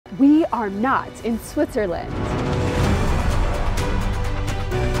We are not in Switzerland.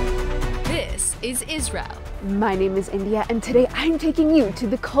 This is Israel. My name is India, and today I'm taking you to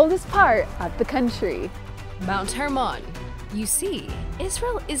the coldest part of the country. Mount Hermon. You see,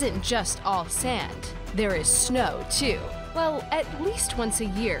 Israel isn't just all sand. There is snow too. Well, at least once a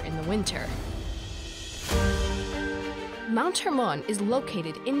year in the winter. Mount Hermon is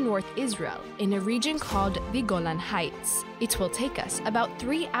located in North Israel in a region called the Golan Heights. It will take us about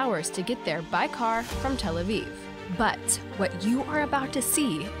 3 hours to get there by car from Tel Aviv. But what you are about to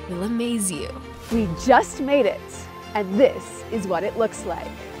see will amaze you. We just made it, and this is what it looks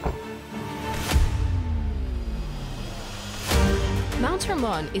like. Mount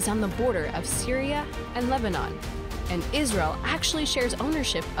Hermon is on the border of Syria and Lebanon, and Israel actually shares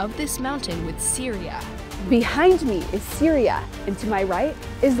ownership of this mountain with Syria. Behind me is Syria, and to my right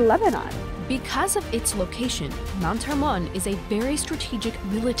is Lebanon. Because of its location, Mount Hermon is a very strategic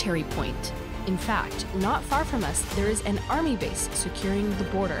military point. In fact, not far from us, there is an army base securing the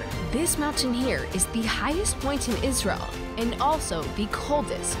border. This mountain here is the highest point in Israel and also the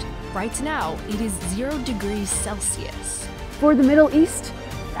coldest. Right now, it is 0 degrees Celsius. For the Middle East,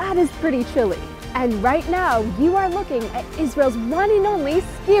 that is pretty chilly. And right now, you are looking at Israel's one and only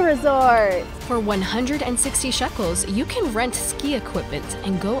ski resort. For 160 shekels, you can rent ski equipment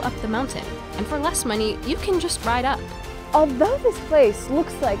and go up the mountain. And for less money, you can just ride up. Although this place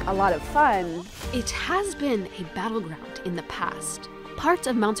looks like a lot of fun, it has been a battleground in the past. Part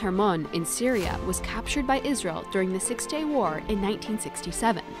of Mount Hermon in Syria was captured by Israel during the Six-Day War in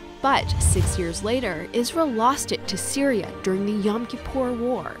 1967. But 6 years later, Israel lost it to Syria during the Yom Kippur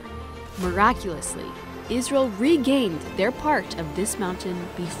War. Miraculously, Israel regained their part of this mountain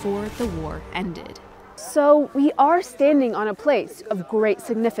before the war ended. So we are standing on a place of great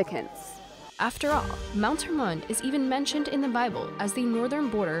significance. After all, Mount Hermon is even mentioned in the Bible as the northern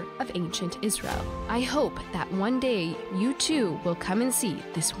border of ancient Israel. I hope that one day you too will come and see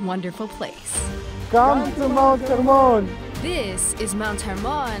this wonderful place. Come to Mount Hermon! This is Mount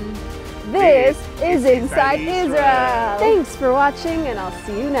Hermon. This is Inside Israel. Thanks for watching, and I'll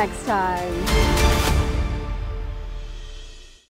see you next time.